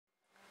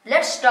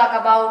let's talk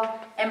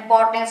about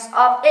importance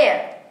of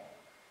air.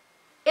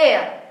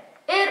 Air.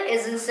 Air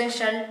is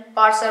essential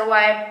for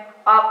survival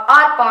of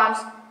all forms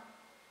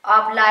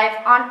of life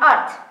on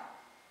earth.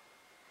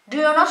 Do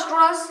you know,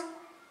 students?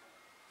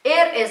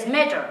 Air is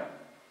matter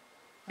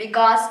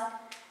because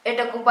it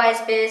occupies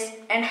space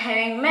and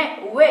having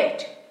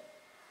weight.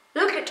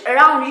 Look it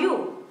around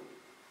you.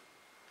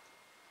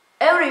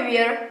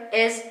 Everywhere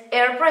is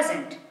air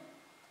present.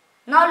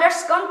 Now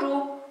let's come to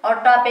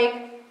our topic,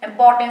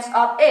 importance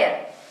of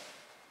air.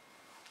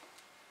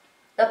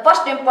 The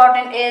first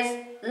important is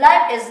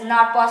life is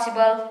not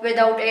possible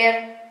without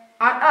air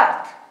on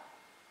earth.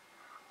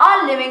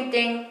 All living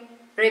things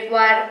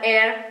require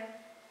air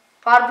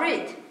for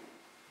breathe.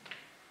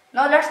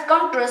 Now let's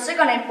come to the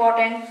second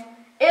important,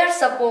 air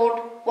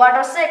support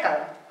water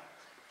cycle.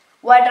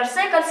 Water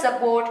cycle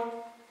support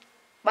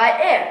by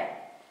air.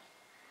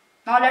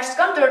 Now let's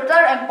come to the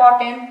third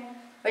important,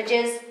 which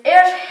is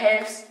air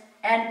helps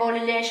and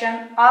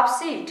pollination of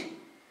seed.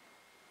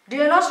 Do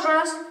you know,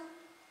 students,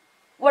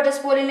 what is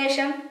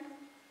pollination?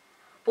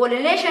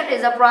 Pollination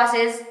is a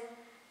process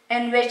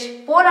in which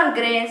pollen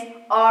grains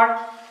are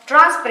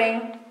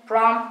transferring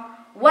from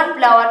one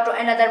flower to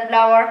another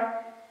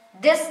flower.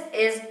 This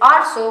is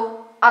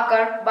also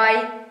occurred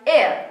by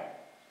air.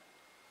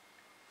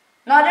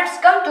 Now let's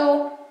come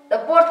to the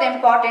fourth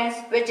importance,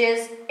 which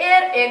is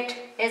air act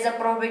is a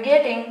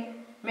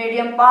propagating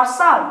medium for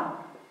sound.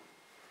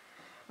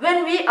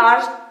 When we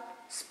are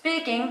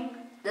speaking,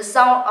 the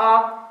sound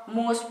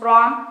moves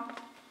from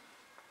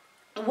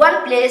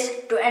one place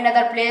to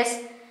another place.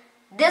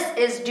 This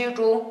is due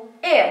to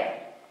air.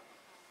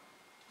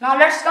 Now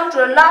let's come to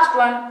the last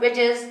one, which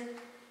is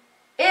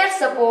air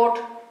support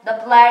the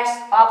flights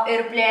of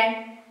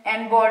aeroplane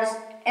and birds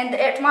in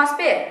the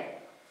atmosphere.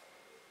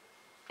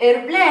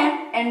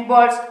 Airplane and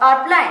birds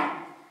are flying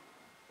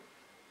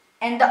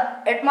in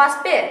the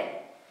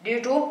atmosphere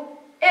due to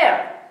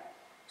air.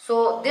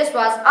 So this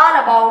was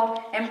all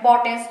about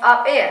importance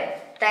of air.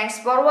 Thanks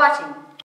for watching.